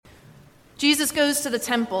Jesus goes to the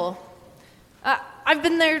temple. I've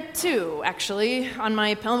been there too, actually, on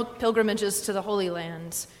my pilgrimages to the Holy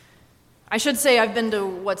Land. I should say I've been to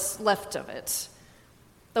what's left of it.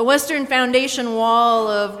 The western foundation wall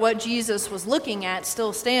of what Jesus was looking at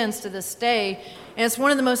still stands to this day, and it's one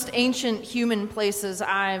of the most ancient human places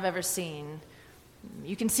I've ever seen.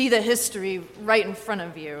 You can see the history right in front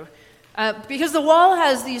of you, because the wall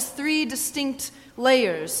has these three distinct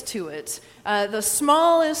layers to it. The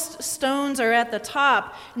smallest stones are at the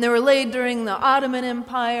top, and they were laid during the Ottoman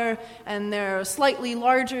Empire, and there are slightly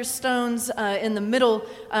larger stones in the middle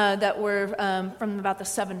that were from about the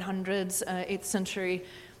 700s, 8th century.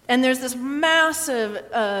 And there's this massive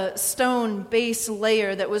stone base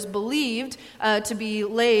layer that was believed to be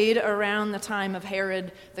laid around the time of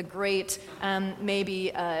Herod the Great,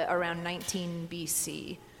 maybe around 19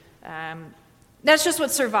 BC. That's just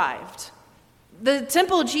what survived. The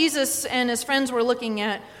temple Jesus and his friends were looking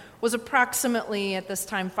at was approximately, at this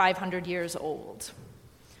time, 500 years old.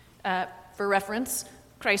 For reference,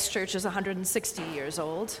 Christ Church is 160 years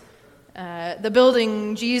old. The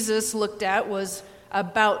building Jesus looked at was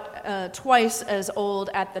about twice as old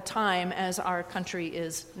at the time as our country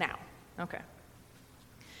is now. Okay.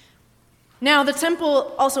 Now, the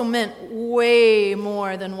temple also meant way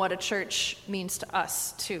more than what a church means to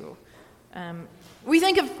us, too. We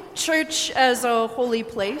think of church as a holy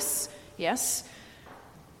place, yes.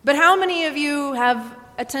 But how many of you have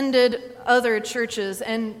attended other churches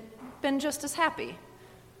and been just as happy?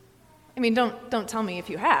 I mean, don't tell me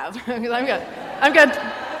if you have. I've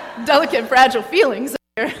got delicate, fragile feelings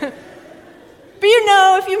there. But you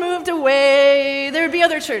know, if you moved away, there would be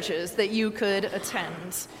other churches that you could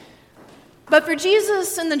attend. But for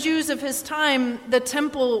Jesus and the Jews of his time, the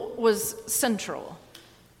temple was central.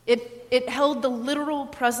 It held the literal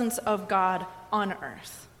presence of God on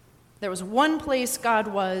earth. There was one place God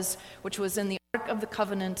was, which was in the Ark of the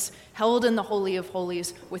Covenant, held in the Holy of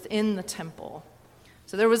Holies within the temple.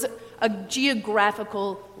 So there was a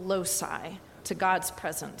geographical loci to God's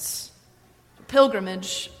presence.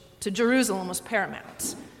 Pilgrimage to Jerusalem was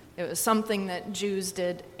paramount. It was something that Jews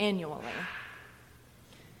did annually.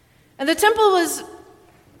 And the temple was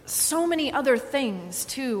so many other things,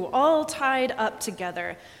 too, all tied up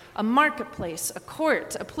together. A marketplace, a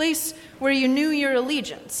court, a place where you knew your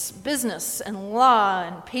allegiance, business and law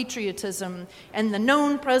and patriotism, and the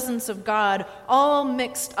known presence of God, all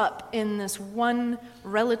mixed up in this one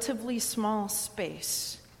relatively small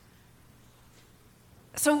space.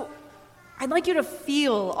 So I'd like you to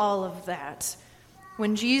feel all of that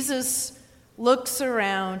when Jesus looks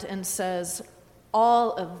around and says,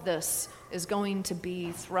 all of this is going to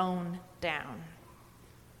be thrown down.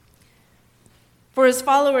 For his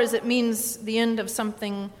followers, it means the end of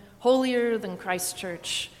something holier than Christ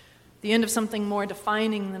Church, the end of something more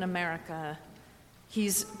defining than America.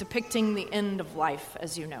 He's depicting the end of life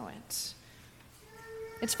as you know it.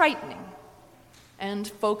 It's frightening, and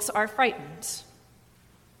folks are frightened,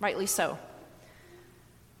 rightly so.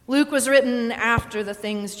 Luke was written after the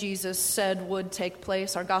things Jesus said would take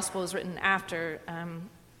place. Our gospel is written after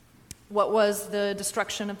what was the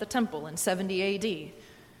destruction of the temple in 70 A.D.,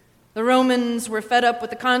 The Romans were fed up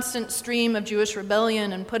with the constant stream of Jewish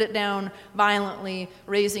rebellion and put it down violently,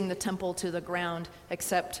 razing the temple to the ground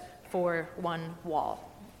except for one wall.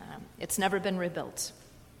 It's never been rebuilt.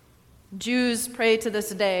 Jews pray to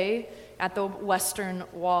this day at the Western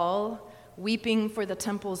Wall, weeping for the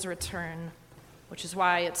temple's return, which is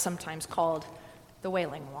why it's sometimes called the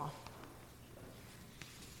Wailing Wall.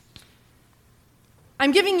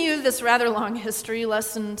 I'm giving you this rather long history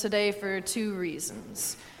lesson today for two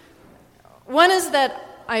reasons. One is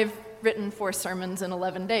that I've written 4 sermons in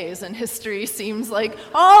 11 days, and history seems like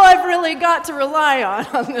all I've really got to rely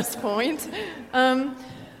on this point.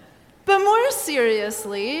 But more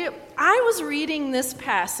seriously, I was reading this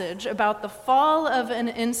passage about the fall of an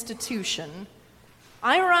institution,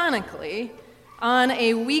 ironically, on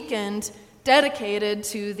a weekend dedicated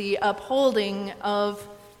to the upholding of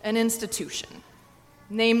an institution,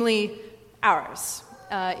 namely ours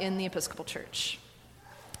in the Episcopal Church.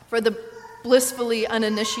 For the blissfully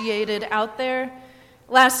uninitiated out there,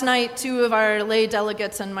 last night 2 of our lay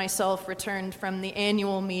delegates and myself returned from the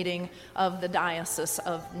annual meeting of the Diocese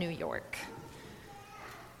of New York.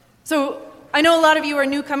 So I know a lot of you are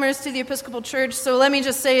newcomers to the Episcopal Church, so let me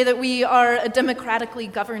just say that we are a democratically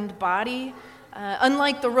governed body.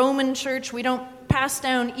 Unlike the Roman Church, we don't pass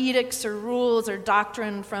down edicts or rules or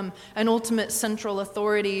doctrine from an ultimate central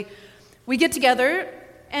authority. We get together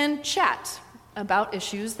and chat about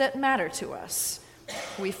issues that matter to us.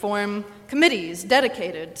 We form committees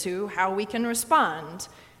dedicated to how we can respond,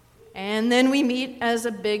 and then we meet as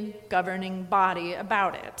a big governing body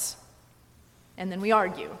about it. And then we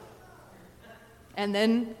argue. And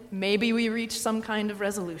then maybe we reach some kind of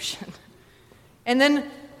resolution. And then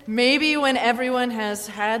maybe when everyone has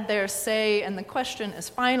had their say and the question is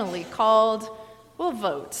finally called, we'll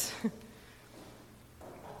vote.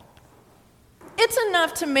 It's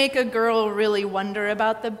enough to make a girl really wonder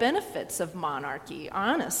about the benefits of monarchy,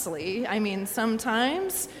 honestly. I mean,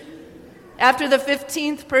 sometimes, after the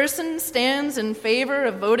 15th person stands in favor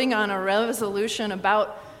of voting on a resolution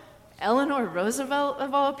about Eleanor Roosevelt,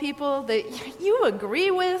 of all people, that you agree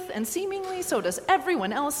with, and seemingly so does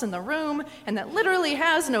everyone else in the room, and that literally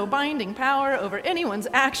has no binding power over anyone's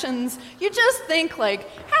actions, you just think, like,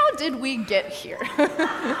 how did we get here?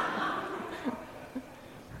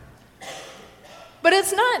 But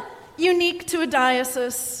it's not unique to a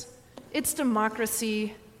diocese. It's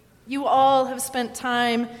democracy. You all have spent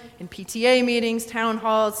time in PTA meetings, town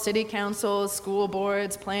halls, city councils, school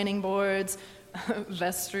boards, planning boards,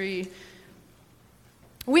 vestry.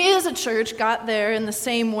 We as a church got there in the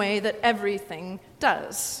same way that everything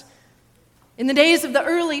does. In the days of the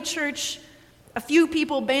early church, a few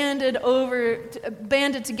people banded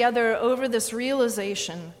together over this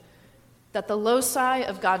realization that the loci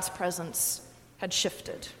of God's presence had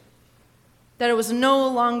shifted, that it was no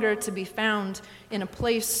longer to be found in a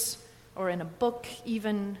place or in a book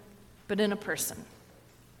even, but in a person,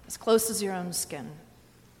 as close as your own skin.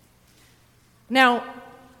 Now,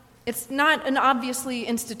 it's not an obviously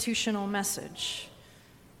institutional message.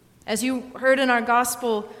 As you heard in our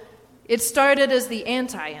gospel, it started as the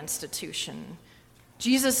anti-institution.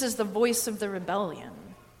 Jesus is the voice of the rebellion.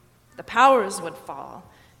 The powers would fall.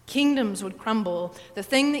 Kingdoms would crumble. The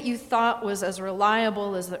thing that you thought was as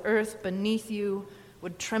reliable as the earth beneath you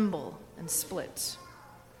would tremble and split.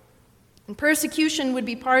 And persecution would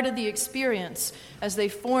be part of the experience as they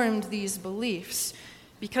formed these beliefs,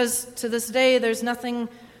 because to this day there's nothing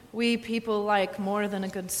we people like more than a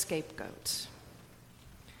good scapegoat.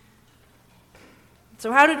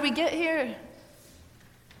 So how did we get here?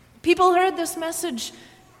 People heard this message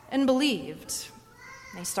and believed.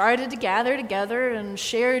 They started to gather together and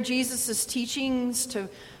share Jesus' teachings, to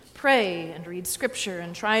pray and read scripture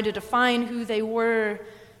and try to define who they were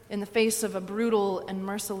in the face of a brutal and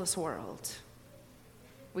merciless world.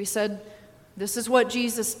 We said, this is what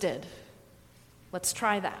Jesus did. Let's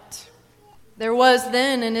try that. There was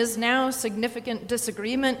then and is now significant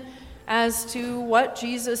disagreement as to what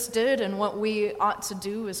Jesus did and what we ought to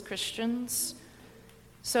do as Christians.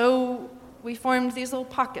 So we formed these little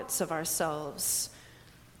pockets of ourselves,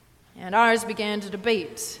 and ours began to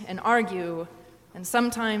debate and argue and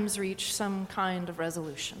sometimes reach some kind of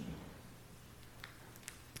resolution.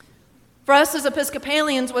 For us as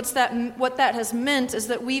Episcopalians, what that has meant is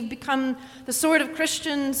that we've become the sort of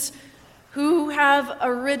Christians who have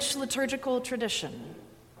a rich liturgical tradition,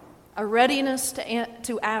 a readiness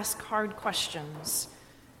to ask hard questions,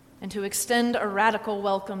 and to extend a radical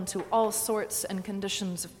welcome to all sorts and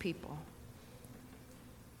conditions of people.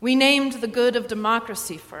 We named the good of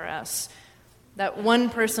democracy for us, that one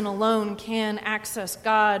person alone can access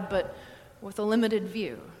God, but with a limited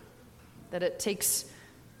view, that it takes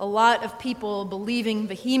a lot of people believing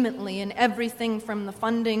vehemently in everything from the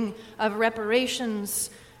funding of reparations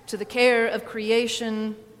to the care of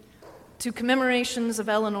creation to commemorations of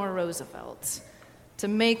Eleanor Roosevelt, to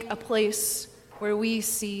make a place where we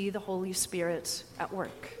see the Holy Spirit at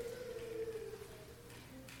work.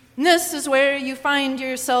 And this is where you find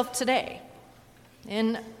yourself today,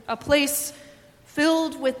 in a place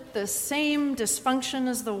filled with the same dysfunction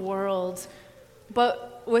as the world,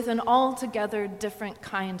 but with an altogether different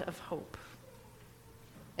kind of hope.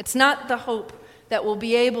 It's not the hope that will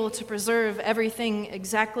be able to preserve everything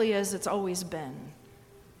exactly as it's always been.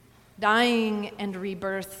 Dying and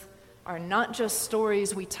rebirth are not just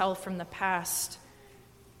stories we tell from the past.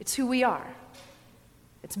 It's who we are.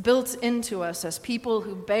 It's built into us as people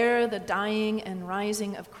who bear the dying and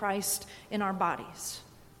rising of Christ in our bodies.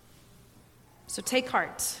 So take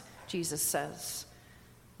heart, Jesus says.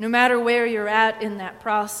 No matter where you're at in that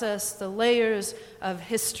process, the layers of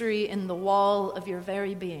history in the wall of your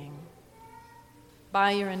very being,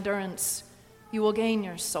 by your endurance, you will gain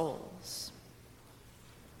your souls.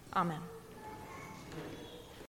 Amen.